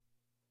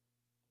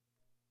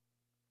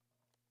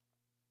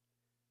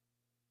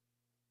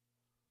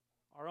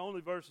Our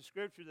only verse of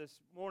Scripture this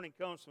morning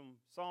comes from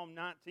Psalm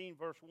 19,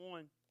 verse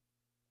 1.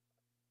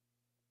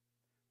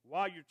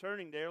 While you're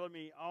turning there, let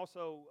me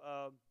also,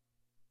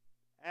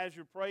 as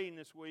you're praying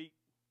this week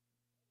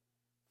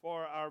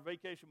for our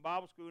Vacation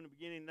Bible School in the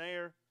beginning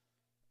there,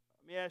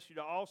 let me ask you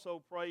to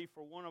also pray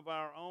for one of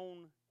our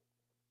own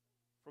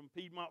from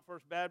Piedmont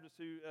First Baptist,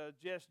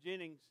 Jess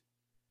Jennings.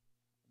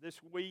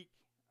 This week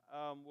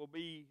we'll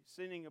be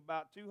sending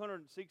about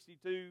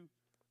 262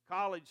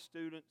 college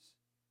students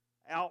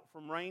out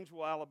from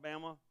Rainsville,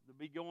 Alabama, to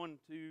be going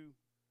to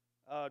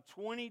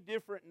 20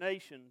 different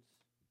nations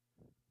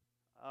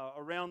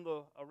around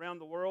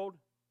the world,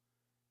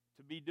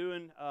 to be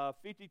doing a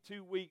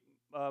 52-week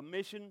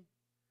mission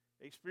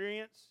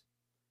experience.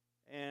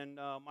 And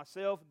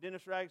myself,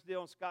 Dennis Ragsdale,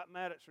 and Scott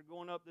Maddox are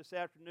going up this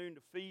afternoon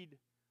to feed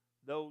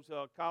those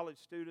college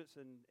students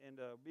and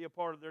be a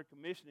part of their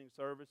commissioning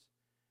service.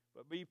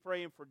 But be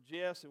praying for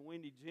Jess and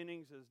Wendy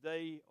Jennings as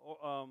they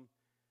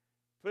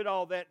put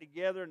all that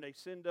together and they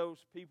send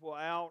those people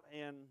out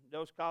and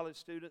those college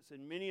students.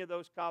 And many of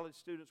those college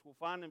students will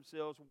find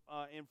themselves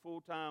in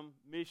full-time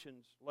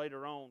missions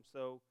later on.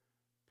 So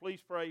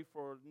please pray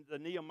for the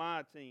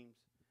Nehemiah teams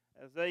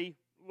as they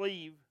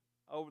leave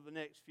over the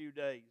next few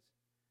days.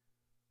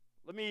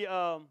 Let me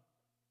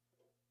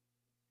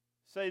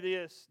say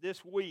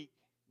this week,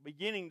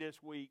 beginning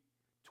this week,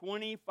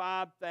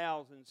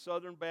 25,000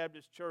 Southern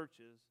Baptist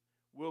churches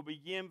will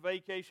begin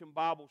Vacation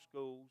Bible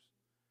Schools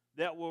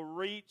that will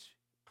reach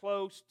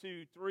close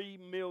to 3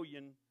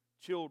 million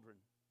children.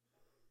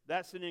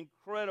 That's an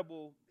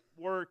incredible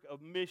work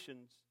of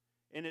missions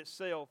in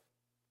itself.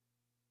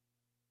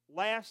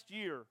 Last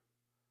year,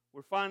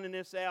 we're finding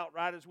this out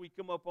right as we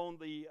come up on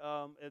the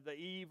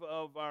eve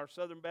of our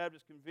Southern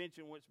Baptist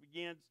Convention, which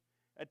begins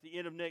at the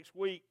end of next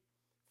week.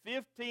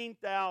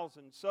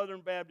 15,000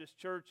 Southern Baptist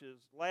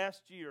churches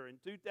last year in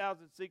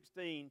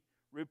 2016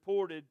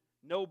 reported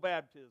no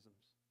baptisms.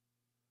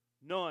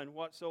 None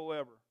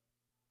whatsoever.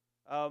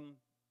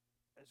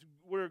 As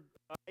we're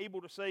able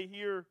to say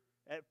here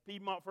at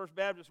Piedmont First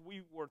Baptist,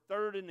 we were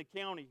third in the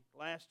county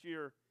last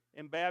year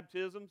in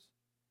baptisms.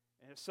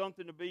 And it's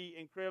something to be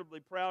incredibly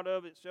proud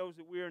of. It shows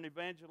that we're an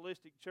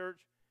evangelistic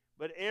church.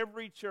 But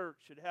every church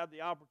should have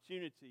the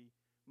opportunity,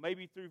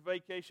 maybe through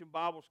Vacation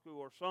Bible School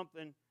or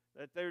something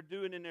that they're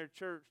doing in their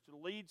church, to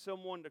lead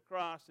someone to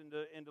Christ and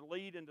to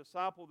lead and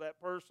disciple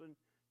that person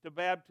to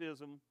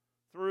baptism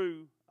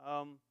through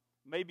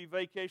maybe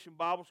Vacation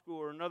Bible School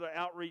or another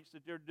outreach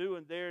that they're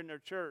doing there in their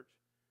church.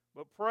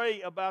 But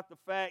pray about the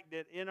fact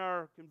that in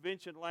our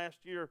convention last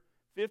year,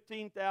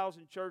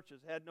 15,000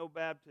 churches had no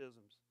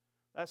baptisms.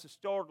 That's a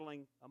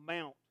startling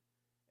amount.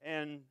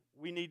 And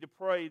we need to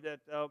pray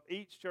that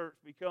each church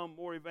become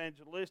more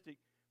evangelistic,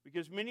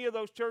 because many of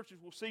those churches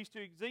will cease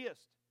to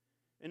exist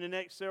in the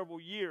next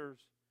several years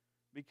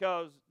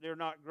because they're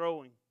not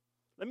growing.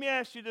 Let me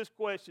ask you this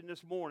question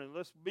this morning.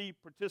 Let's be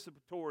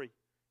participatory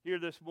here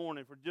this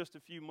morning for just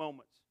a few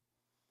moments.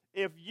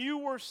 If you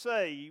were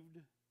saved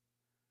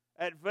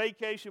at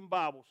Vacation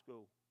Bible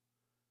School,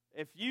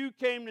 if you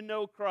came to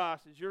know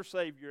Christ as your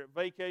Savior at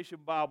Vacation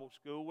Bible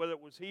School, whether it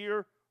was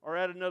here or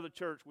at another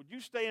church, would you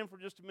stand for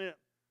just a minute?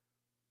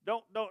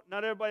 Don't,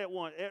 not everybody at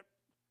once.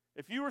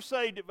 If you were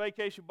saved at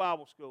Vacation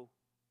Bible School,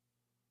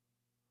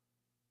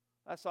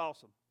 that's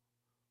awesome.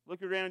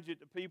 Look around you at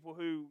the people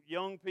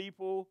young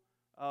people,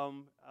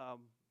 well,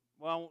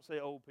 I won't say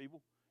old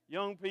people,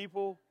 young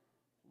people,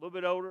 a little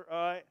bit older, all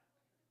right?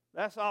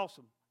 That's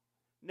awesome.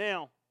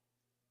 Now,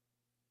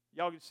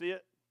 y'all can see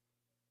it.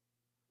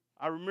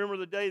 I remember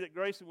the day that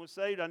Grayson was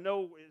saved. I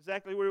know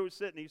exactly where he was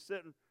sitting. He's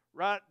sitting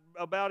right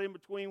about in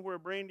between where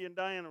Brandy and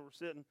Diana were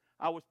sitting.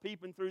 I was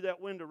peeping through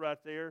that window right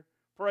there,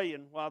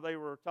 praying while they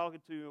were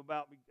talking to him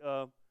about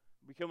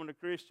becoming a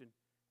Christian.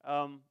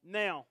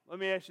 Now, let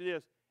me ask you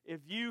this.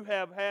 If you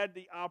have had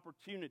the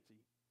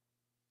opportunity,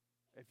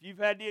 if you've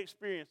had the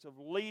experience of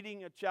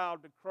leading a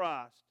child to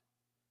Christ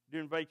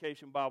during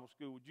Vacation Bible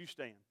School, would you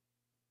stand?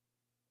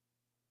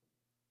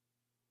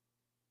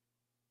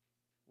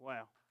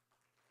 Wow.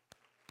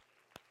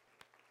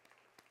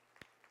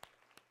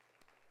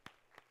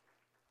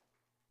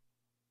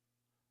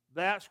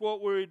 That's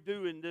what we're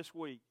doing this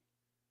week.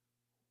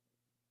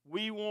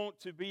 We want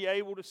to be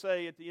able to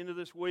say at the end of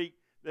this week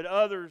that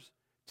others,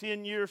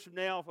 10 years from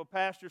now, if a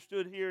pastor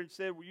stood here and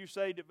said, "Were you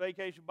saved at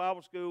Vacation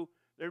Bible School?"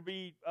 there'd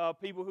be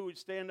people who would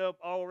stand up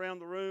all around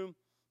the room.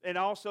 And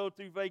also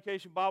through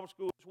Vacation Bible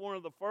School, it's one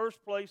of the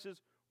first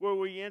places where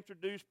we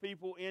introduce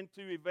people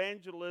into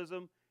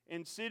evangelism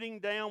and sitting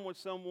down with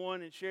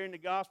someone and sharing the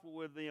gospel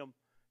with them.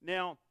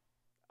 Now,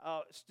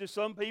 to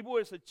some people,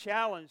 it's a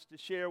challenge to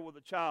share with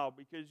a child,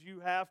 because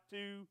you have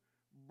to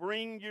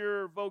bring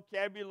your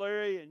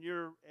vocabulary and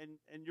your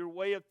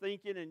way of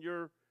thinking and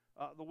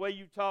the way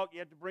you talk. You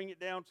have to bring it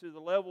down to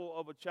the level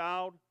of a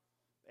child.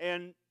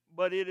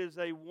 But it is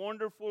a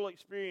wonderful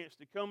experience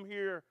to come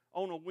here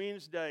on a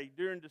Wednesday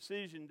during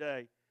Decision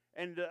Day,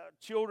 and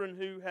children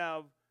who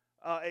have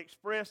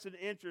expressed an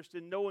interest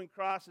in knowing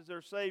Christ as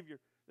their Savior.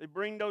 They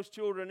bring those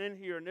children in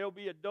here, and there'll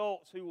be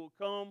adults who will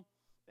come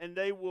and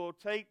they will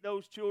take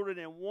those children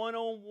and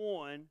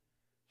one-on-one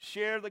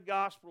share the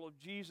gospel of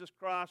Jesus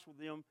Christ with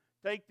them,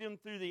 take them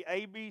through the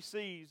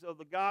ABCs of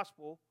the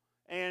gospel,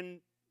 and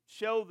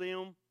show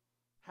them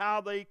how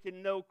they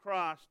can know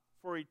Christ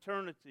for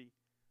eternity.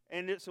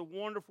 And it's a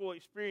wonderful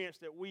experience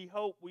that we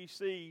hope we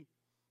see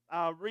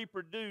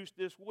reproduced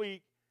this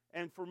week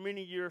and for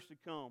many years to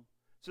come.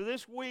 So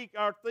this week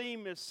our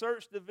theme is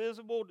Search the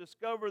Visible,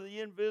 Discover the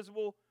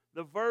Invisible.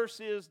 The verse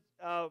is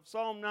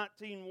Psalm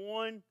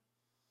 19:1.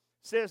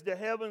 Says, the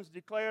heavens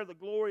declare the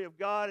glory of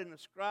God, and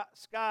the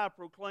sky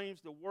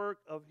proclaims the work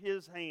of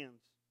His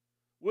hands.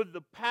 With the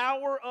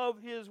power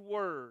of His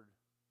word,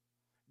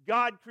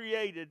 God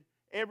created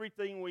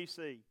everything we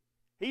see.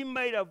 He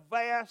made a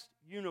vast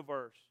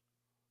universe.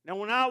 Now,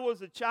 when I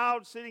was a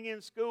child sitting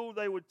in school,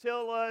 they would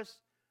tell us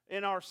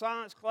in our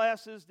science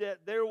classes that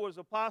there was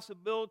a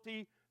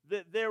possibility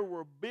that there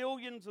were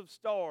billions of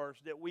stars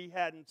that we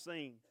hadn't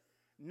seen.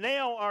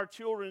 Now our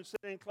children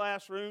sit in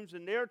classrooms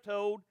and they're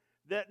told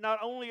that not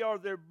only are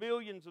there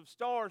billions of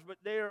stars, but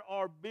there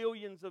are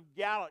billions of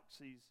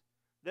galaxies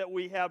that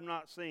we have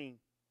not seen.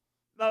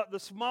 Now, the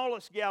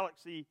smallest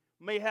galaxy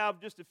may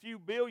have just a few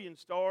billion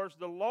stars.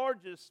 The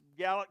largest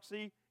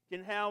galaxy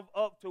can have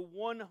up to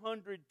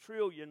 100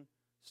 trillion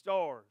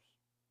stars.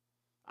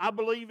 I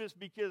believe it's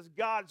because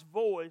God's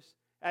voice,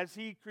 as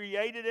He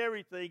created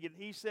everything and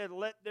He said,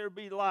 let there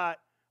be light,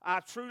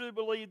 I truly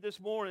believe this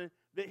morning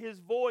that His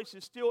voice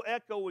is still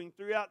echoing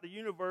throughout the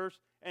universe,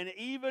 and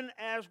even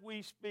as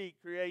we speak,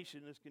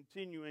 creation is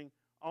continuing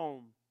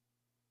on.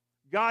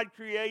 God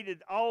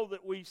created all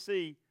that we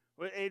see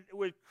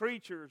with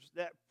creatures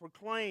that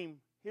proclaim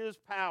His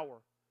power.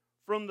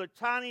 From the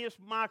tiniest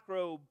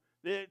microbe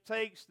that it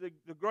takes the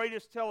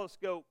greatest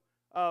telescope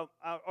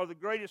or the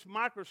greatest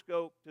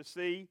microscope to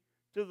see,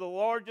 to the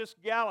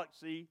largest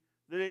galaxy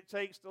that it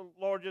takes the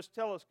largest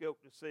telescope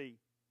to see.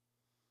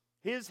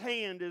 His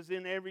hand is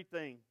in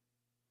everything.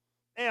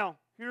 Now,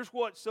 here's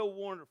what's so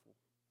wonderful.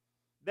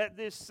 That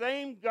this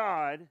same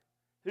God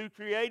who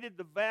created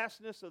the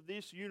vastness of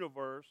this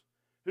universe,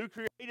 who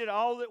created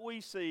all that we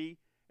see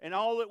and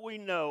all that we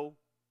know,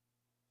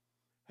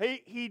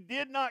 He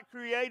did not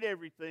create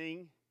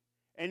everything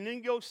and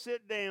then go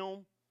sit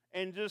down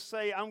and just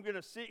say, I'm going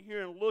to sit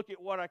here and look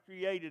at what I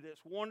created.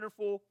 It's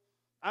wonderful.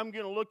 I'm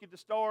going to look at the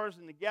stars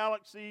and the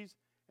galaxies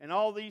and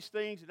all these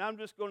things, and I'm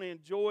just going to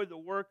enjoy the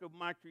work of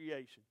my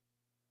creation.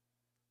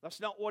 That's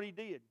not what He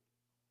did.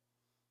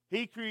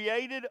 He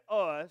created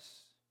us,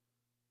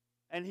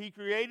 and He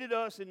created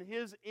us in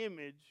His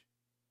image,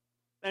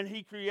 and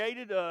He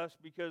created us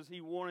because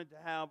He wanted to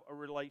have a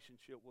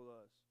relationship with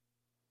us.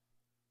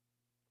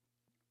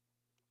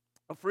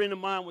 A friend of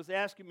mine was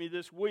asking me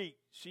this week,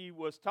 she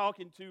was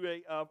talking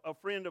to a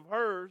friend of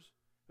hers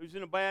who's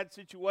in a bad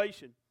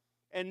situation,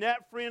 and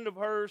that friend of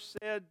hers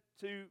said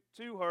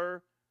to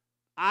her,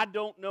 I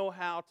don't know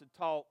how to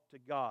talk to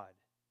God.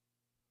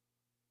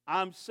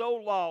 I'm so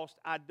lost,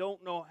 I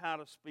don't know how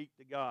to speak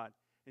to God.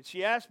 And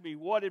she asked me,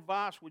 what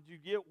advice would you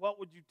give? What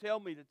would you tell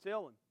me to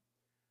tell him?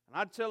 And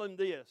I'd tell him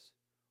this.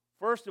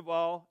 First of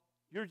all,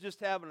 you're just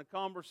having a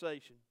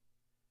conversation.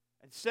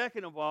 And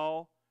second of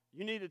all,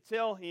 you need to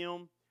tell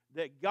him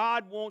that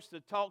God wants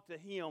to talk to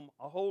him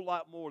a whole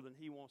lot more than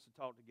he wants to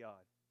talk to God.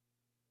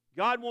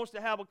 God wants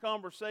to have a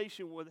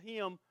conversation with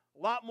him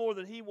a lot more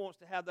than he wants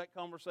to have that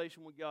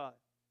conversation with God.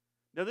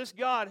 Now, this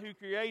God who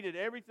created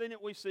everything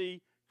that we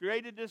see,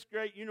 created this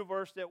great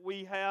universe that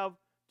we have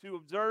to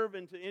observe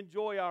and to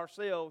enjoy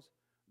ourselves,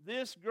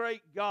 this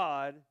great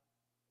God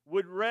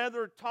would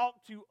rather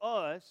talk to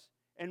us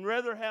and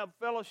rather have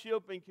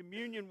fellowship and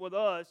communion with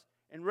us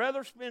and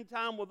rather spend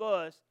time with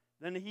us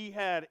than He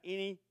had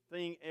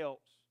anything else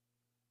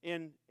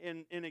in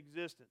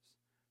existence.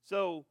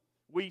 So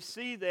we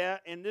see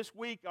that, and this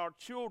week our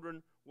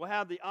children will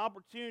have the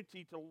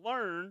opportunity to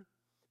learn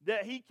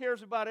that He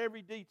cares about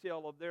every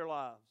detail of their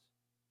lives.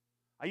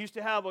 I used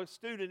to have a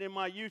student in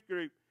my youth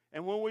group,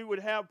 and when we would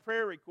have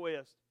prayer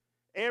requests,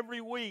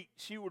 every week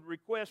she would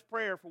request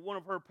prayer for one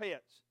of her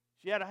pets.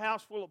 She had a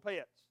house full of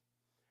pets.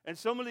 And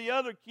some of the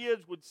other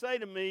kids would say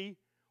to me,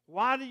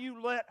 why do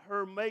you let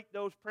her make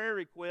those prayer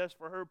requests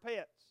for her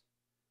pets?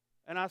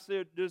 And I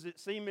said, does it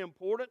seem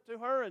important to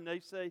her? And they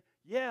say,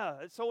 yeah,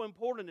 it's so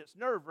important, it's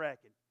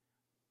nerve-wracking.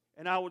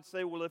 And I would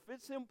say, well, if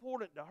it's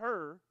important to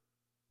her,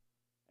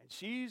 and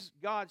she's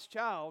God's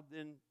child,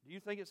 then do you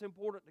think it's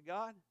important to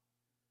God?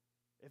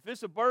 If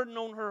it's a burden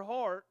on her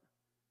heart,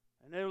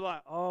 and they're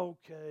like,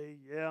 okay,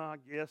 yeah, I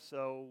guess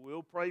so.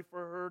 We'll pray for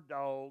her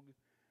dog.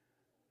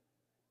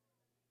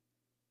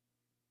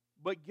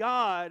 But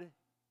God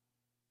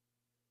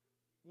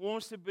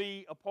wants to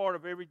be a part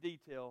of every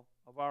detail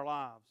of our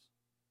lives.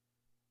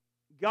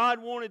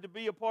 God wanted to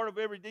be a part of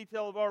every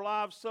detail of our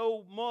lives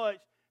so much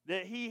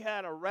that He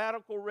had a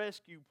radical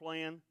rescue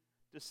plan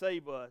to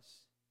save us.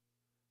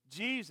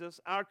 Jesus,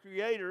 our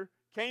Creator,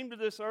 came to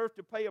this earth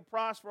to pay a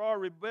price for our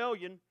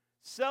rebellion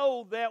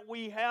so that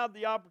we have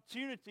the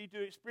opportunity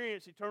to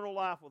experience eternal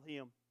life with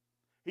Him.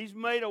 He's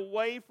made a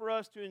way for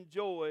us to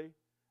enjoy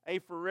a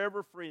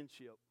forever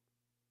friendship.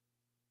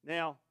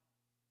 Now,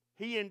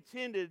 He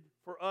intended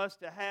for us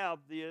to have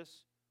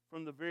this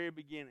from the very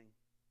beginning.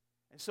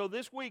 And so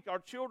this week, our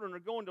children are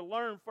going to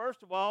learn,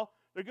 first of all,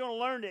 they're going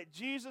to learn that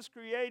Jesus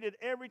created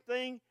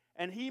everything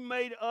and He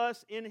made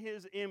us in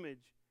His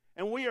image.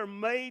 And we are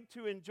made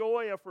to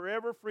enjoy a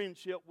forever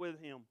friendship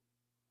with Him.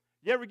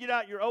 You ever get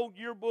out your old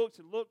yearbooks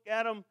and look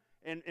at them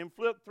and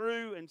flip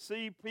through and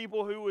see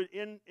people who were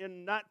in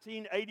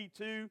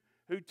 1982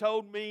 who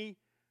told me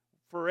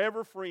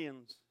forever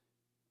friends?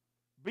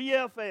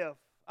 BFF.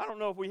 I don't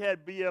know if we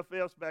had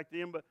BFFs back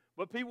then,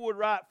 but people would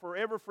write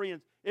forever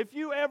friends. If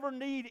you ever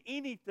need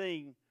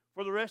anything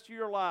for the rest of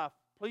your life,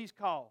 please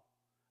call.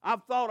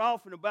 I've thought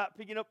often about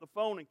picking up the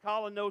phone and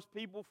calling those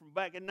people from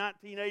back in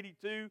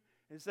 1982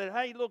 and said,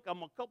 hey, look,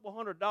 I'm a couple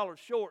 $100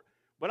 short,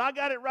 but I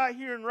got it right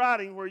here in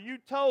writing where you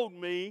told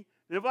me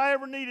that if I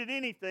ever needed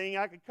anything,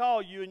 I could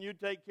call you and you'd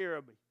take care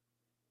of me.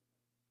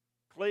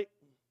 Click.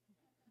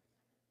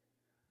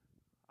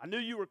 I knew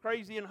you were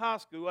crazy in high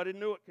school. I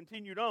didn't know it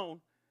continued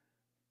on.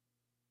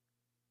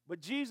 But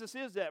Jesus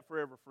is that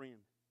forever friend.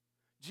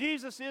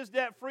 Jesus is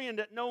that friend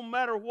that no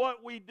matter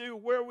what we do,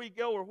 where we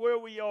go, or where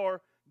we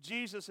are,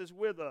 Jesus is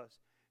with us.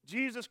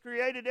 Jesus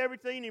created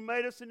everything. He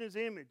made us in His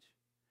image.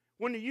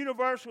 When the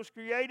universe was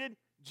created,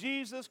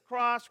 Jesus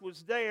Christ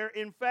was there.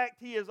 In fact,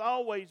 He has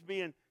always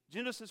been.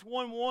 Genesis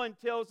 1:1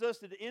 tells us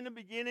that in the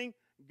beginning,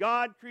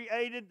 God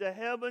created the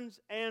heavens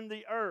and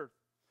the earth.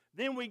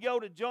 Then we go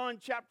to John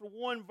chapter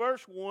 1,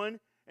 verse 1,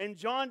 and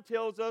John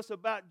tells us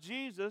about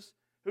Jesus,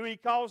 who He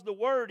calls the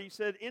Word. He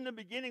said, in the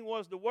beginning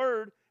was the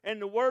Word,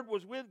 and the Word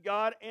was with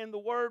God, and the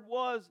Word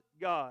was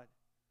God.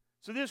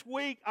 So this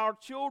week, our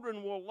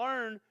children will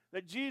learn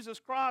that Jesus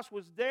Christ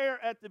was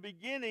there at the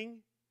beginning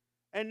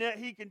and that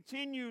He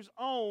continues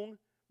on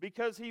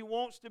because He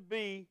wants to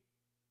be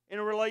in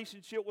a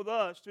relationship with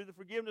us through the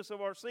forgiveness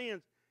of our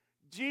sins.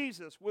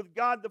 Jesus, with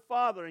God the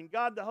Father and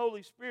God the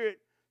Holy Spirit,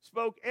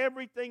 spoke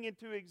everything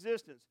into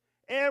existence.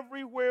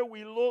 Everywhere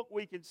we look,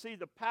 we can see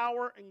the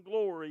power and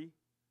glory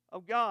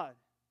of God.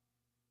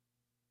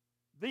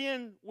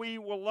 Then we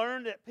will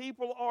learn that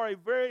people are a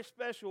very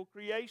special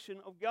creation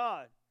of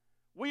God.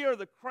 We are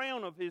the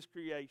crown of His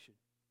creation.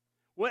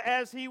 Well,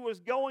 as He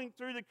was going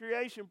through the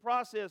creation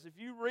process, if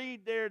you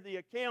read there the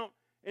account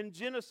in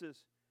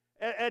Genesis,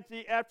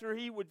 after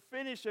He would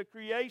finish a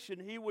creation,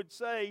 He would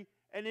say,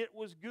 and it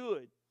was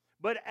good.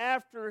 But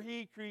after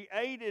He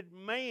created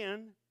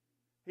man,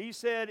 He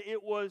said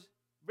it was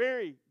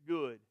very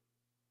good.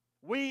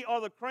 We are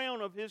the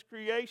crown of His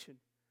creation.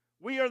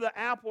 We are the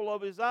apple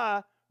of His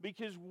eye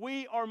because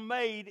we are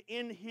made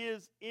in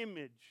His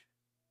image.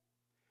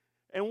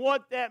 And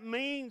what that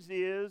means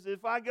is,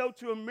 if I go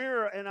to a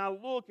mirror and I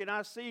look and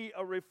I see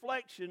a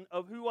reflection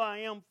of who I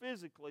am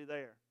physically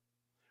there.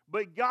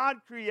 But God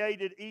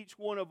created each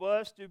one of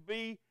us to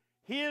be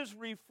His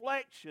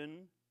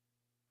reflection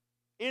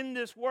in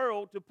this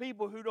world to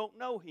people who don't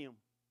know Him.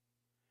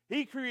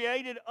 He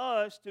created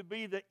us to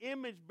be the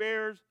image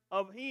bearers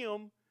of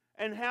Him,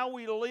 and how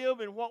we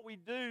live and what we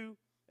do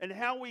and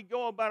how we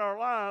go about our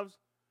lives,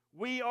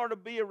 we are to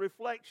be a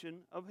reflection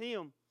of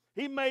Him.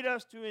 He made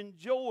us to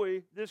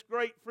enjoy this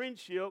great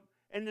friendship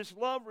and this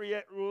love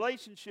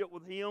relationship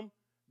with Him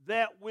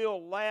that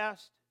will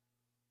last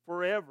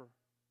forever.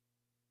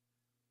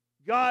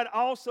 God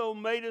also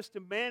made us to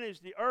manage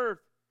the earth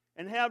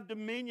and have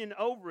dominion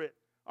over it.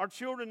 Our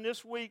children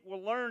this week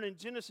will learn in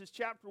Genesis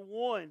chapter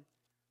 1,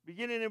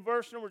 beginning in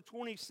verse number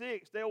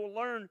 26, they will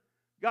learn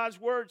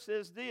God's Word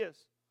says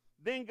this.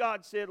 Then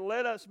God said,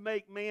 let us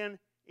make man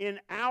in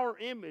our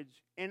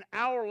image, in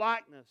our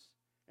likeness,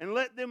 and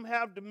let them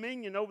have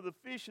dominion over the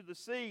fish of the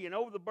sea, and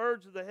over the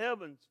birds of the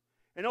heavens,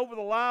 and over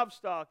the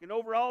livestock, and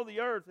over all the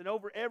earth, and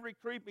over every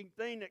creeping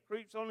thing that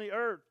creeps on the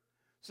earth.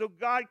 So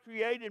God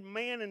created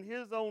man in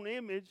His own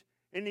image.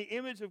 In the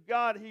image of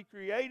God He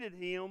created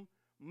him.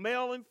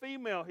 Male and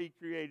female He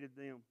created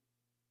them.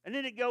 And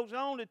then it goes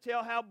on to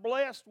tell how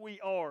blessed we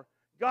are.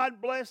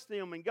 God blessed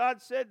them, and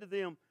God said to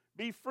them,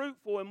 be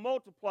fruitful and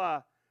multiply.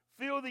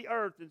 Fill the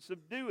earth and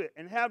subdue it,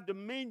 and have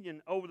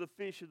dominion over the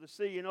fish of the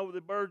sea, and over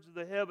the birds of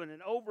the heaven,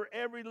 and over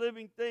every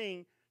living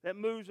thing that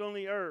moves on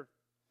the earth.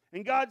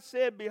 And God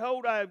said,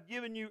 behold, I have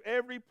given you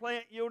every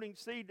plant yielding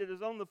seed that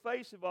is on the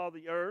face of all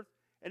the earth,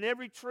 and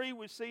every tree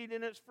with seed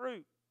in its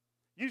fruit.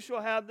 You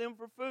shall have them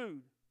for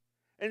food.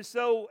 And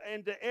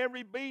to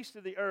every beast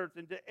of the earth,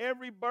 and to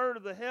every bird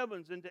of the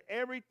heavens, and to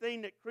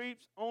everything that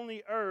creeps on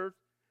the earth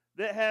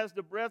that has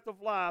the breath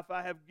of life,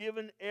 I have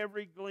given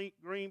every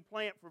green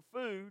plant for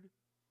food.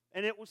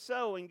 And it was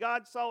so. And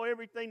God saw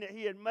everything that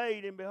He had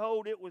made, and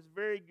behold, it was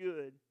very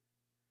good.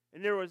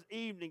 And there was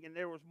evening, and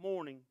there was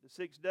morning, the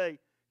sixth day.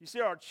 You see,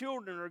 our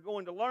children are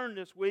going to learn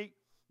this week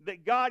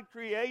that God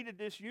created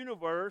this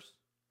universe.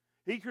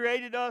 He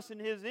created us in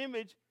His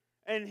image,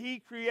 and He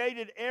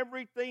created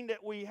everything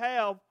that we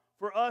have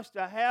for us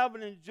to have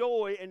and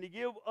enjoy and to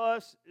give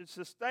us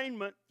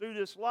sustainment through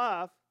this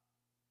life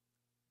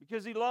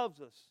because He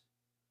loves us.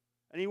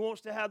 And He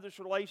wants to have this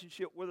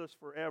relationship with us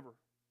forever.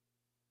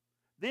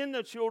 Then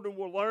the children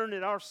will learn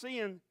that our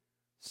sin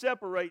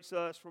separates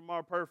us from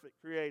our perfect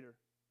Creator.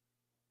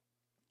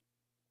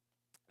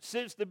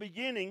 Since the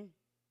beginning,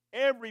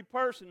 every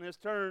person has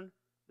turned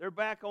their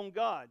back on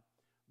God.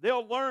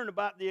 They'll learn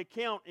about the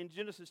account in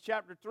Genesis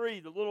chapter 3,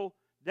 the little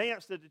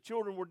dance that the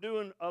children were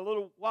doing a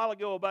little while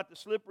ago about the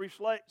slippery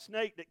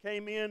snake that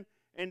came in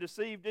and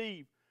deceived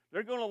Eve.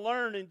 They're going to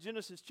learn in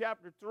Genesis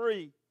chapter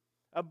 3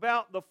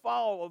 about the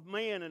fall of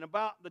man and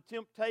about the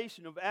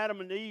temptation of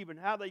Adam and Eve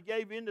and how they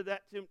gave into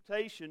that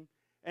temptation,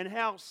 and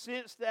how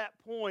since that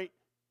point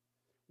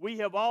we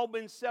have all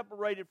been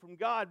separated from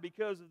God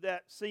because of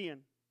that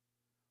sin.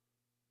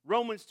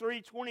 Romans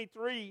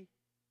 3:23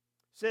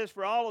 says,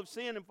 "For all have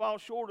sinned and fall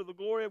short of the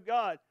glory of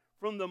God."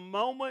 From the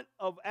moment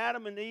of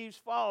Adam and Eve's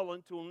fall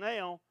until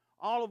now,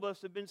 all of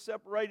us have been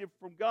separated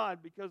from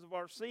God because of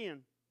our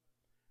sin.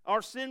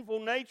 Our sinful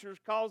natures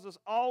cause us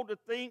all to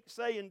think,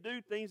 say, and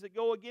do things that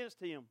go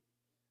against Him.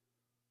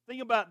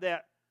 Think about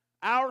that.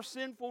 Our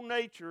sinful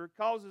nature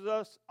causes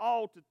us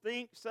all to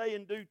think, say,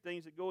 and do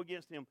things that go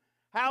against Him.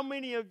 How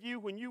many of you,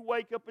 when you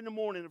wake up in the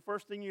morning, the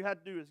first thing you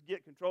have to do is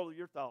get control of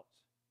your thoughts?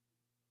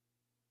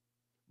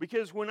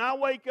 Because when I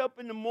wake up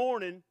in the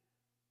morning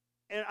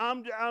and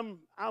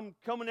I'm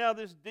coming out of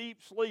this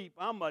deep sleep,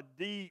 I'm a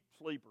deep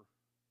sleeper.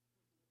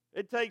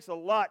 It takes a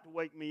lot to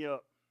wake me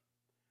up.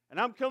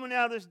 And I'm coming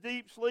out of this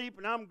deep sleep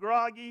and I'm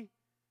groggy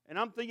and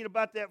I'm thinking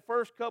about that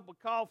first cup of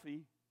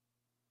coffee,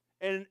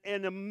 and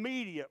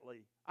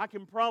immediately, I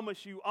can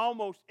promise you,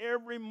 almost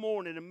every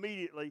morning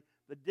immediately,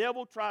 the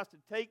devil tries to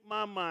take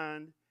my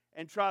mind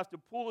and tries to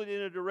pull it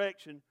in a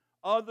direction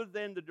other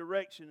than the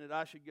direction that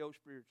I should go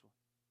spiritually.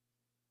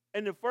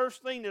 And the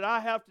first thing that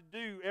I have to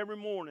do every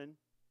morning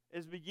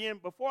is begin,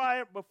 before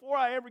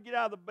I ever get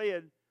out of the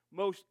bed,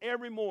 most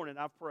every morning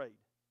I've prayed.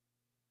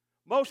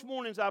 Most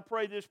mornings I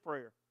pray this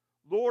prayer: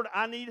 Lord,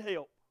 I need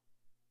help.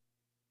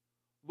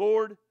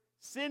 Lord,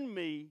 send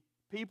me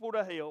people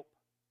to help.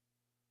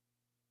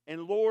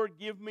 And Lord,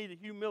 give me the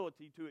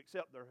humility to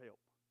accept their help.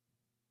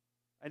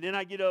 And then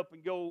I get up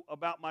and go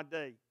about my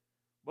day.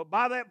 But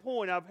by that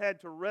point, I've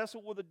had to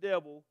wrestle with the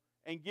devil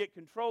and get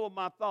control of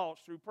my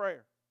thoughts through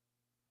prayer.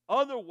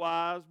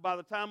 Otherwise, by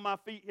the time my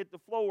feet hit the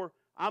floor,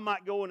 I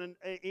might go in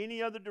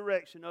any other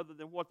direction other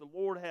than what the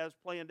Lord has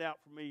planned out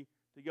for me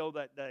to go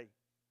that day.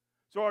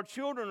 So our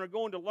children are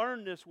going to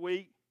learn this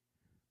week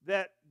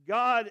that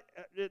God,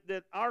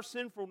 that our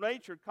sinful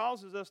nature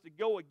causes us to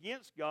go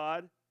against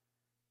God.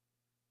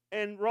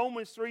 And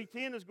Romans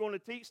 3:10 is going to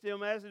teach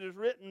them, as it is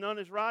written, none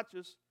is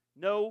righteous,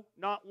 no,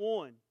 not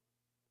one.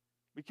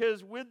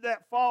 Because with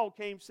that fall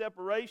came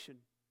separation.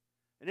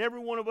 And every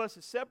one of us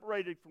is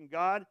separated from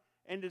God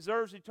and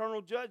deserves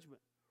eternal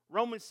judgment.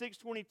 Romans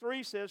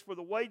 6:23 says, for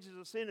the wages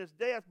of sin is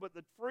death, but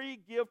the free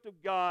gift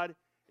of God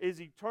is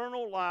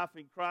eternal life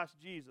in Christ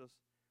Jesus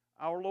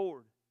our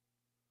Lord.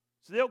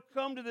 So they'll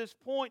come to this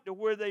point to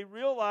where they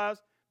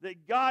realize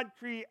that God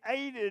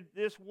created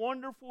this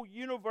wonderful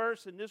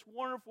universe and this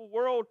wonderful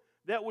world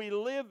that we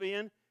live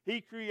in.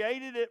 He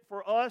created it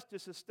for us to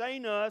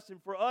sustain us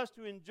and for us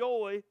to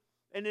enjoy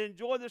and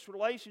enjoy this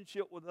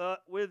relationship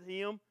with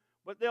Him.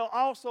 But they'll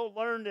also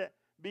learn that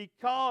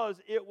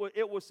because it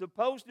was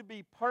supposed to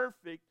be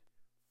perfect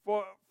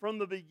from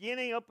the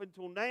beginning up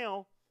until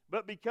now,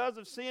 but because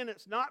of sin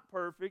it's not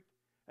perfect.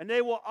 And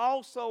they will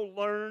also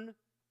learn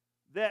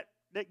that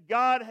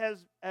God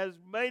has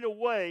made a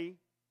way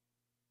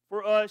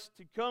for us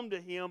to come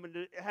to Him and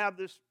to have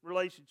this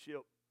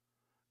relationship.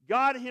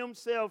 God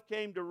Himself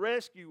came to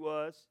rescue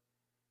us.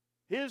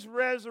 His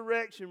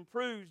resurrection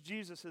proves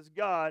Jesus is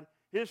God.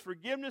 His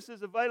forgiveness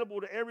is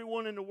available to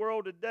everyone in the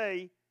world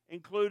today,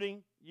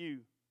 including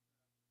you.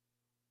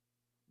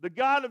 The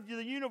God of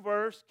the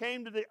universe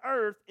came to the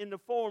earth in the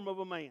form of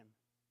a man.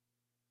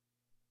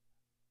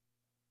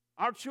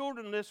 Our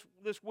children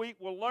this week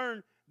will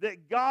learn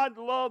that God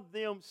loved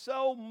them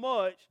so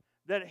much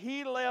that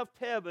He left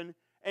heaven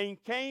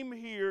and came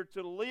here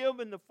to live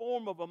in the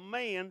form of a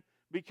man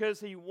because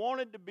He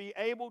wanted to be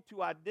able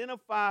to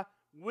identify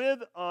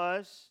with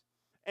us,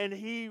 and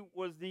He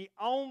was the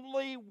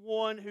only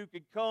one who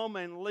could come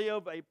and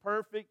live a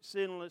perfect,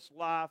 sinless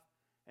life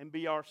and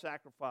be our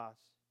sacrifice.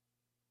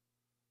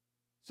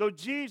 So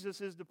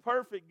Jesus is the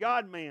perfect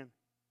God-man.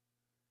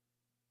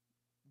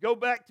 Go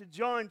back to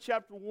John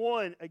chapter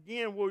 1,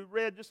 again, where we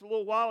read just a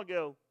little while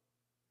ago.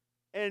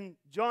 And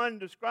John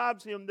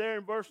describes Him there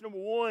in verse number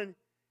 1.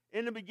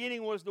 In the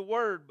beginning was the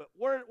Word. But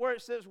where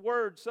it says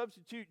Word,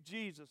 substitute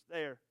Jesus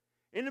there.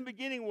 In the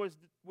beginning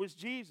was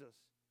Jesus.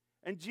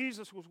 And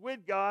Jesus was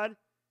with God,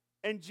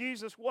 and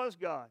Jesus was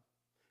God.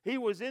 He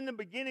was in the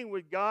beginning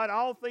with God.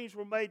 All things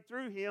were made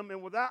through Him,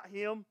 and without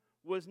Him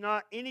was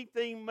not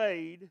anything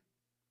made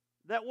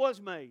that was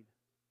made.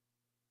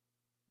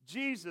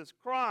 Jesus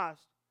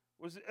Christ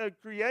was a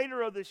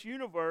creator of this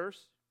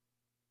universe,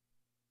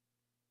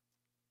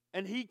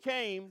 and He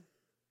came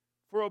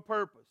for a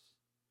purpose.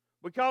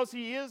 Because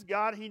He is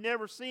God, He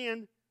never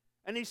sinned,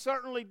 and He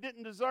certainly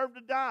didn't deserve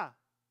to die.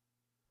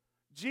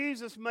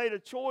 Jesus made a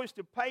choice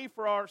to pay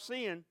for our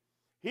sin.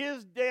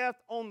 His death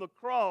on the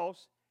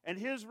cross and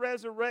His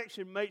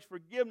resurrection makes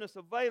forgiveness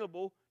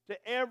available to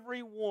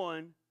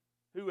everyone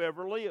who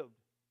ever lived.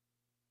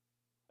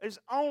 It's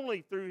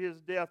only through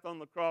His death on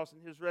the cross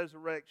and His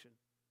resurrection.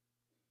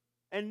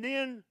 And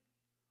then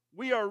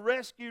we are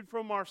rescued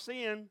from our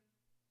sin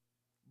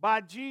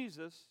by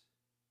Jesus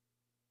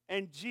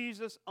and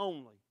Jesus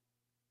only.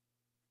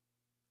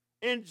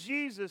 In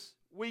Jesus,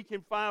 we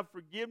can find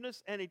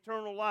forgiveness and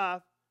eternal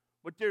life,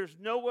 but there's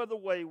no other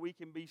way we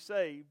can be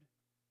saved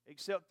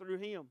except through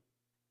Him.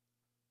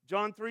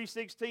 John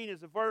 3:16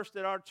 is a verse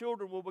that our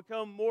children will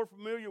become more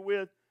familiar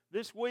with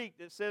this week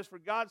that says, "For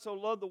God so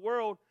loved the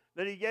world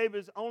that He gave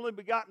His only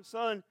begotten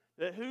Son,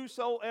 that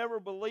whosoever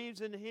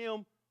believes in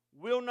Him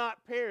will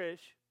not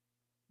perish,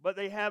 but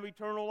they have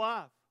eternal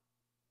life."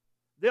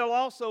 They'll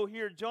also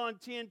hear John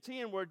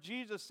 10:10, where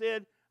Jesus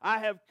said, "I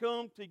have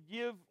come to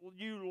give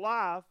you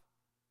life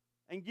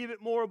and give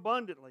it more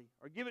abundantly,"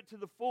 or give it to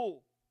the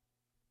full.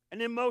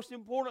 And then most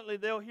importantly,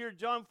 they'll hear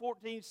John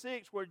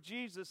 14:6, where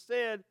Jesus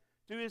said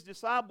to His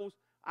disciples,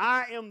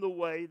 "I am the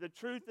way, the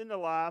truth, and the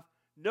life.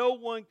 No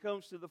one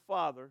comes to the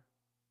Father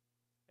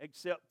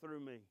except through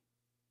me."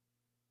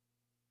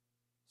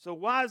 So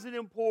why is it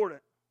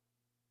important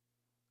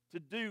to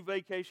do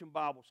Vacation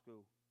Bible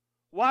School?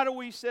 Why do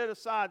we set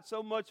aside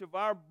so much of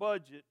our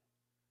budget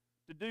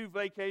to do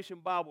Vacation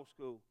Bible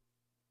School?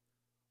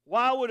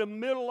 Why would a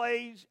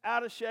middle-aged,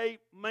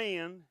 out-of-shape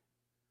man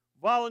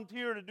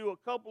volunteer to do a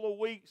couple of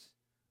weeks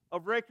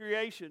of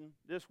recreation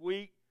this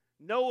week,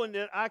 knowing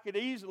that I could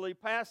easily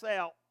pass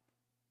out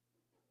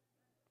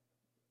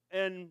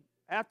and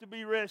have to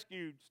be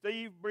rescued?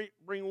 Steve,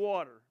 bring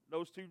water.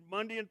 Those two,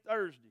 Monday and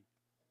Thursday.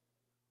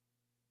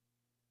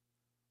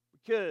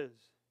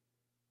 Because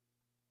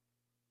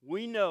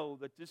we know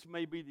that this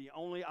may be the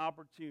only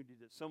opportunity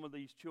that some of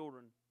these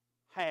children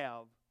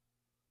have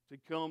to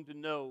come to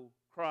know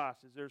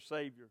Christ as their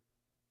Savior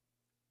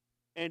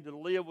and to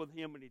live with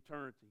Him in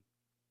eternity.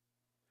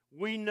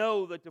 We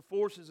know that the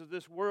forces of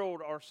this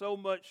world are so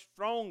much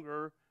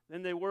stronger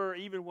than they were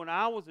even when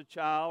I was a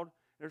child.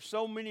 There's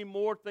so many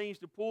more things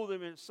to pull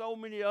them in so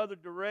many other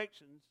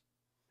directions.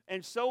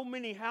 And so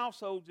many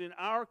households in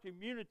our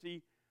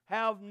community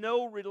have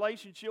no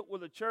relationship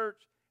with the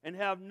church and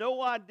have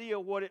no idea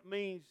what it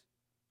means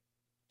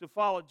to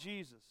follow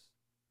Jesus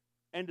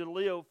and to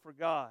live for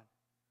God.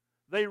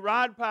 They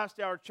ride past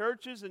our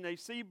churches and they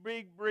see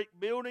big brick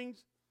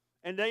buildings,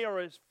 and they are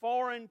as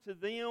foreign to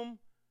them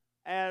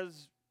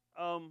as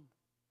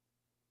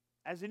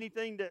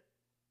anything that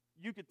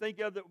you could think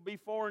of that would be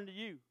foreign to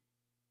you.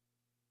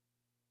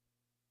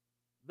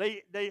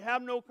 They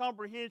have no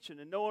comprehension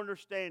and no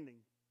understanding.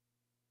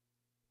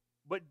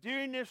 But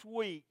during this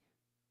week,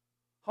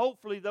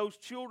 hopefully those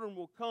children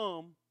will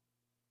come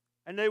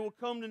and they will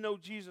come to know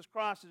Jesus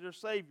Christ as their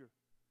Savior.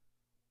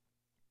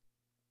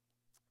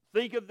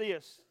 Think of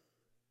this.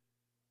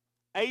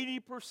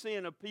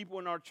 80% of people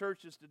in our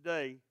churches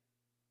today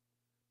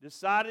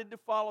decided to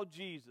follow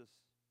Jesus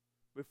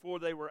before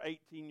they were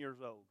 18 years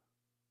old.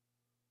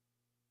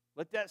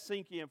 Let that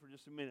sink in for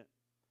just a minute.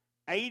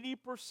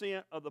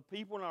 80% of the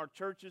people in our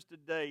churches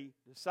today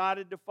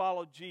decided to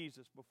follow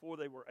Jesus before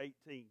they were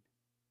 18.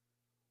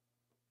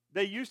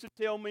 They used to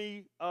tell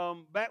me,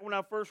 back when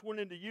I first went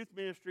into youth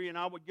ministry and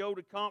I would go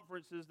to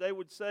conferences, they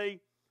would say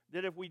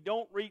that if we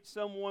don't reach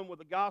someone with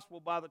the gospel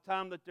by the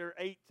time that they're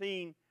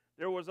 18,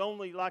 there was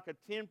only like a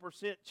 10%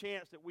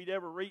 chance that we'd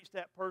ever reach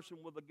that person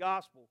with the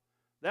gospel.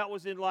 That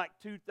was in like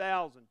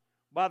 2000.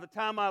 By the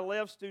time I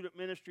left student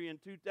ministry in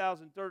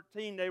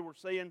 2013, they were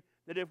saying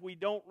that if we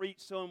don't reach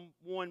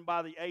someone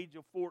by the age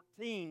of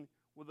 14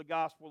 with the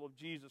gospel of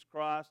Jesus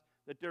Christ,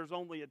 that there's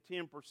only a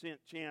 10%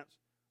 chance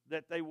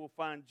that they will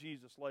find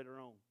Jesus later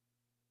on.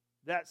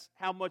 That's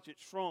how much it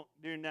shrunk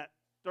during that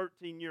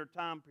 13-year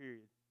time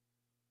period.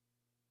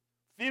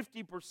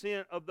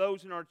 50% of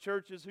those in our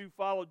churches who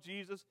followed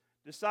Jesus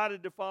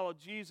decided to follow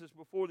Jesus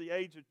before the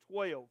age of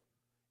 12.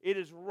 It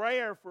is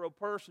rare for a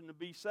person to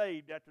be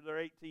saved after they're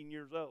 18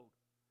 years old.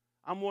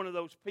 I'm one of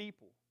those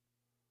people.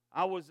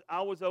 I was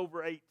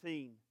over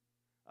 18.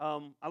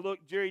 I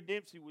looked, Jerry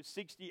Dempsey was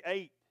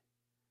 68,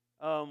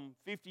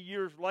 50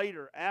 years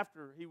later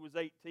after he was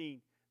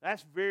 18.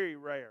 That's very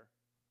rare.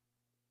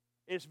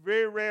 It's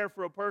very rare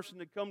for a person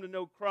to come to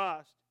know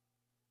Christ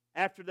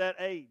after that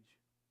age.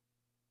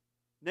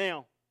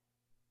 Now,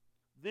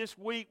 this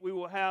week we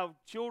will have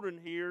children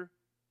here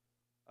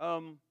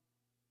who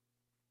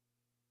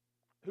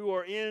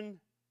are in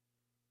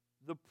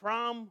the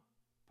prime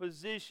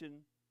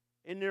position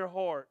in their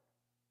heart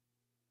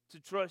to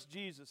trust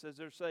Jesus as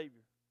their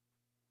Savior.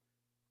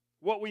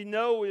 What we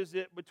know is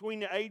that between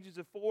the ages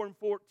of 4 and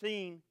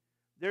 14,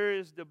 there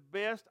is the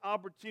best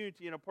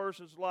opportunity in a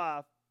person's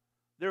life.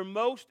 They're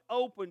most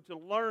open to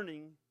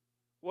learning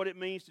what it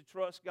means to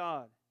trust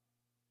God.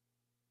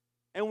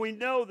 And we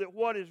know that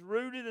what is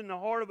rooted in the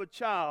heart of a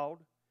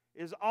child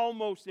is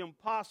almost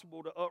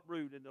impossible to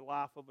uproot in the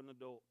life of an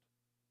adult.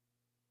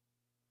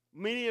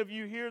 Many of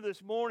you here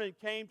this morning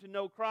came to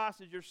know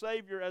Christ as your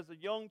Savior as a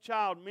young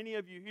child. Many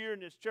of you here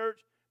in this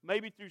church,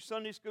 maybe through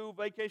Sunday school,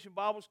 Vacation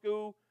Bible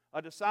School,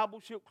 a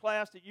discipleship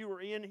class that you were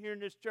in here in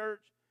this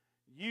church,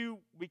 you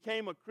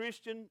became a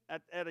Christian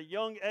at a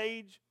young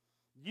age.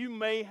 You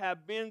may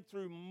have been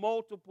through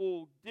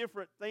multiple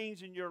different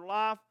things in your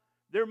life.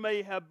 There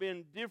may have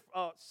been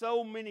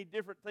so many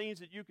different things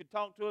that you could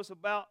talk to us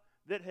about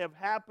that have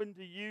happened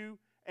to you,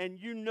 and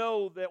you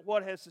know that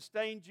what has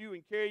sustained you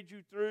and carried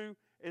you through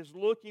is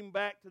looking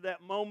back to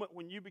that moment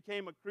when you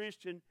became a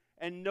Christian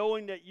and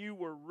knowing that you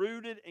were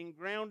rooted and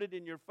grounded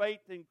in your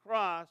faith in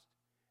Christ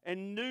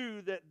and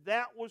knew that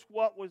that was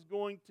what was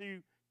going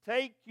to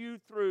take you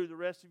through the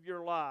rest of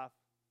your life,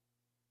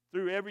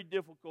 through every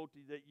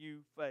difficulty that you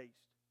faced.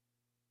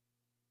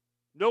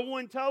 No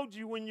one told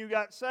you when you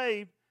got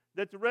saved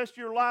that the rest of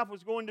your life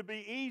was going to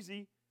be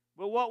easy,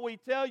 but what we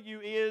tell you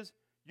is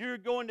you're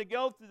going to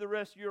go through the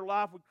rest of your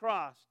life with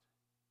Christ.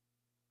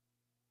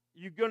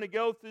 You're going to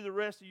go through the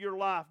rest of your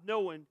life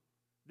knowing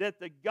that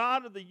the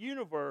God of the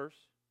universe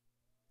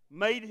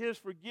made His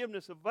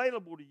forgiveness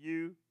available to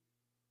you,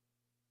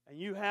 and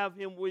you have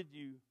Him with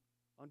you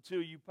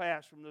until you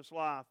pass from this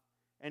life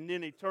and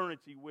then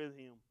eternity with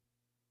Him.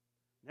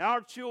 Now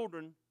our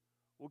children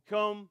will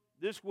come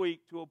this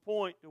week to a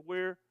point to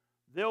where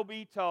they'll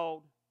be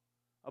taught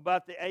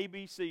about the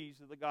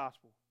ABCs of the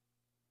gospel.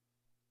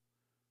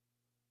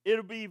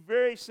 It'll be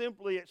very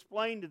simply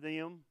explained to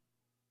them,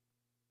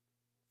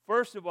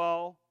 first of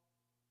all,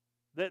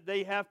 that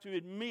they have to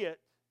admit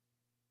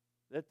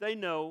that they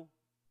know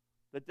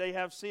that they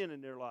have sin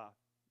in their life.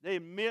 They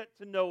admit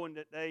to knowing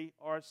that they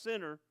are a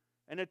sinner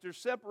and that they're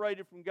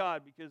separated from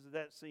God because of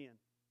that sin.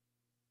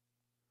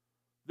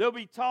 They'll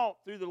be taught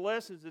through the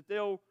lessons that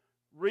they'll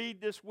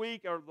read this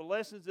week, or the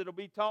lessons that will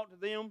be taught to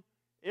them.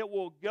 It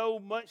will go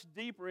much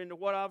deeper into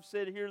what I've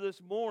said here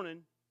this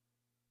morning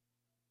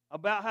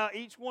about how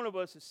each one of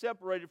us is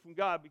separated from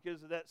God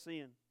because of that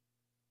sin.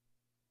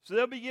 So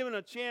they'll be given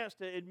a chance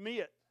to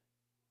admit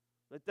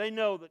that they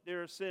know that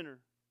they're a sinner.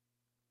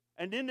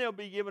 And then they'll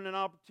be given an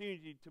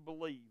opportunity to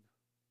believe.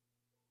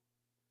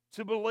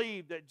 To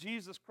believe that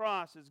Jesus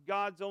Christ is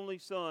God's only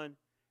Son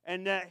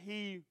and that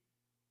He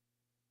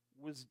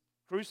was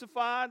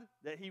crucified,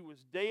 that He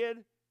was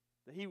dead,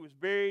 that He was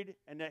buried,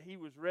 and that He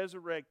was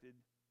resurrected.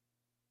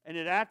 And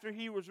that after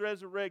He was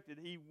resurrected,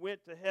 He went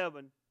to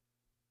heaven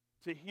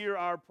to hear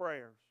our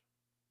prayers.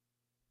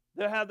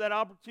 They'll have that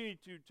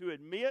opportunity to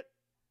admit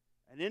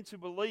and then to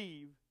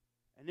believe,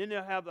 and then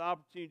they'll have the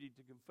opportunity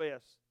to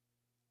confess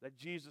that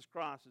Jesus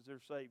Christ is their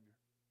Savior.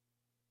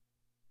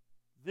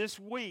 This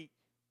week,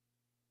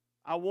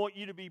 I want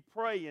you to be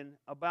praying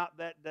about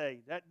that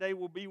day. That day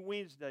will be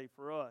Wednesday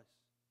for us.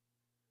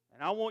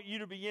 And I want you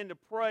to begin to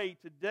pray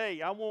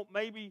today. I want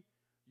maybe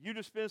you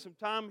to spend some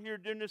time here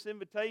during this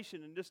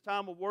invitation and this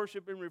time of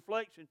worship and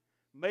reflection.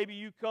 Maybe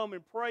you come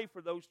and pray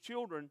for those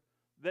children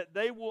that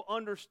they will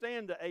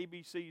understand the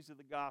ABCs of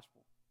the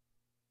gospel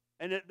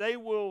and that they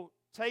will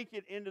take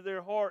it into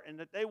their heart and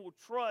that they will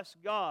trust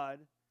God.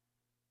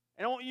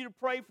 And I want you to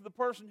pray for the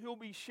person who will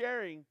be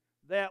sharing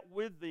that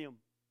with them.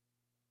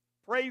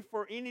 Pray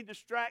for any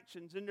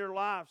distractions in their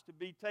lives to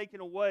be taken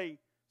away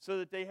so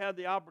that they have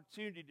the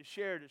opportunity to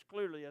share it as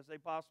clearly as they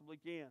possibly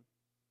can.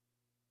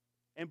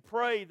 And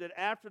pray that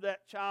after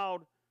that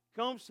child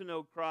comes to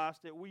know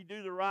Christ, that we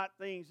do the right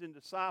things in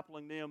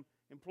discipling them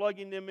and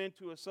plugging them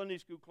into a Sunday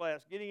school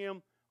class, getting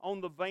them on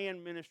the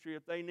van ministry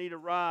if they need a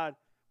ride,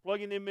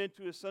 plugging them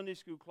into a Sunday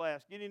school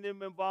class, getting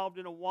them involved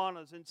in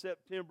Awanas in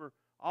September,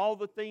 all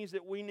the things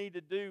that we need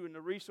to do and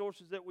the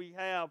resources that we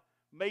have,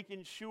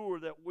 making sure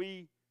that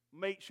we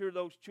make sure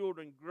those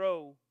children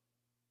grow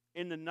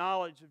in the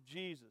knowledge of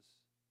Jesus.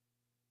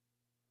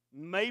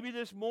 Maybe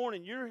this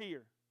morning you're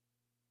here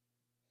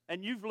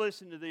and you've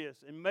listened to this,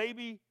 and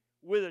maybe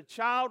with a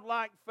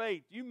childlike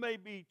faith, you may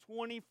be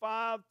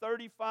 25,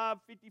 35,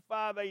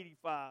 55,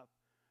 85,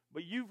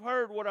 but you've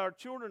heard what our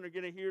children are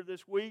going to hear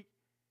this week,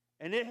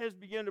 and it has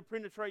begun to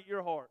penetrate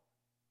your heart.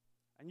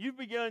 And you've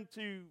begun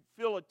to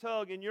feel a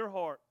tug in your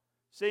heart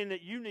saying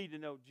that you need to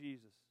know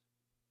Jesus.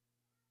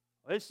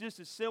 Well, it's just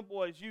as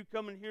simple as you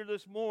coming here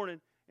this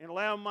morning and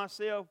allowing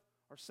myself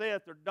or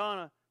Seth or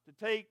Donna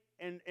to take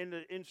and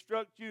to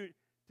instruct you,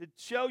 to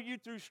show you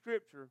through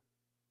Scripture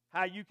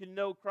how you can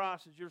know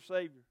Christ as your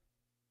Savior.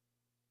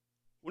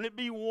 Wouldn't it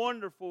be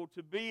wonderful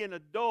to be an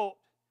adult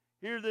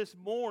here this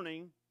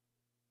morning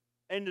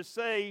and to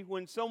say,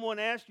 when someone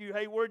asks you,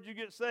 hey, where did you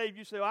get saved?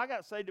 You say, well, I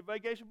got saved at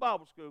Vacation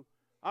Bible School.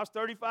 I was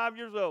 35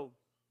 years old.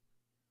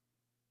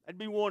 That'd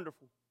be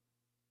wonderful.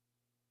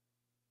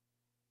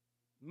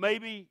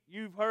 Maybe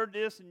you've heard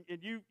this and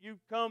you've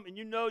come and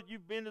you know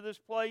you've been to this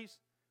place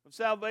of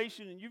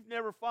salvation and you've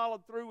never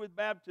followed through with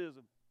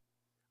baptism.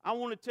 I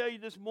want to tell you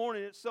this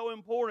morning, it's so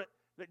important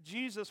that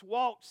Jesus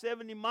walked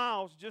 70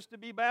 miles just to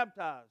be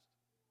baptized.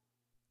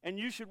 And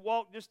you should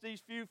walk just these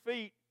few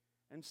feet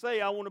and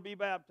say, I want to be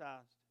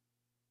baptized.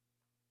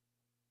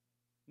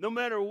 No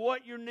matter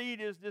what your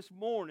need is this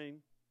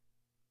morning,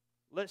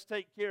 let's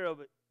take care of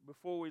it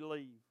before we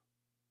leave.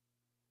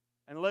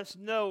 And let's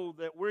know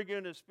that we're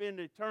going to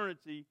spend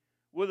eternity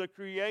with a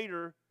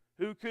Creator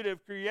who could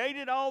have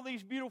created all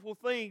these beautiful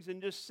things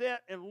and just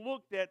sat and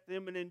looked at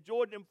them and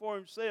enjoyed them for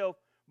Himself.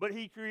 But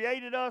He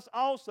created us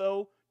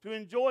also to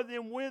enjoy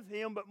them with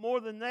Him, but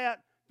more than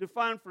that, to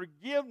find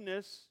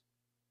forgiveness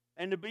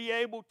and to be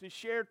able to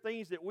share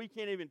things that we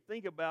can't even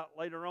think about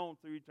later on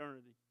through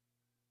eternity.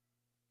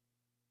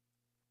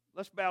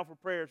 Let's bow for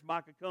prayer as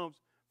Micah comes.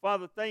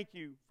 Father, thank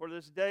you for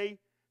this day.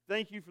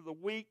 Thank you for the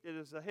week that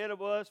is ahead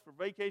of us, for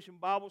Vacation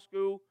Bible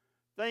School.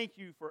 Thank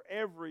you for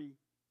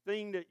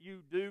everything that you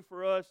do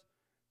for us.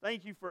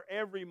 Thank you for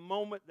every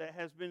moment that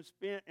has been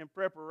spent in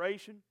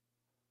preparation.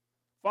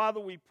 Father,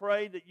 we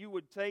pray that you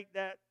would take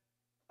that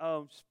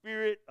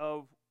spirit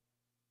of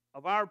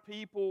our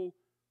people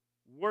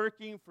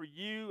working for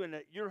you, and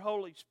that your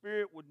Holy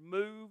Spirit would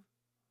move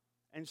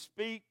and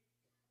speak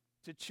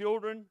to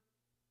children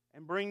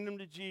and bring them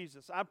to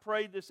Jesus. I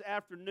pray this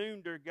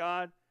afternoon, dear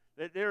God,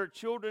 that there are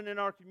children in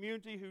our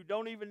community who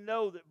don't even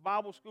know that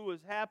Bible school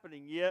is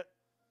happening yet,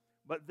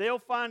 but they'll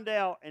find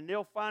out, and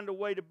they'll find a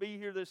way to be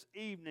here this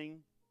evening,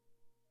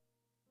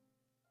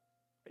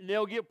 and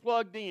they'll get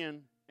plugged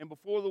in, and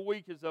before the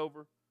week is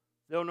over,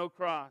 they'll know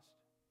Christ.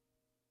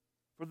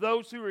 For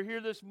those who are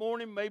here this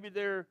morning, maybe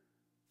they're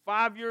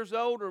 5 years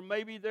old, or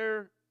maybe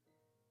they're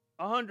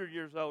 100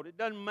 years old. It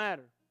doesn't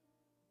matter.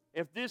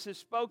 If this is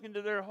spoken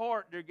to their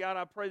heart, dear God,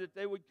 I pray that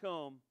they would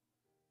come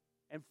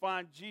and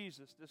find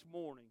Jesus this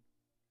morning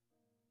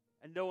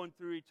and know Him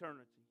through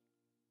eternity.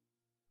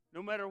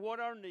 No matter what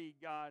our need,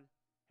 God,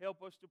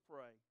 help us to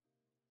pray.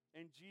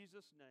 In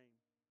Jesus' name,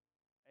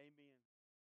 amen.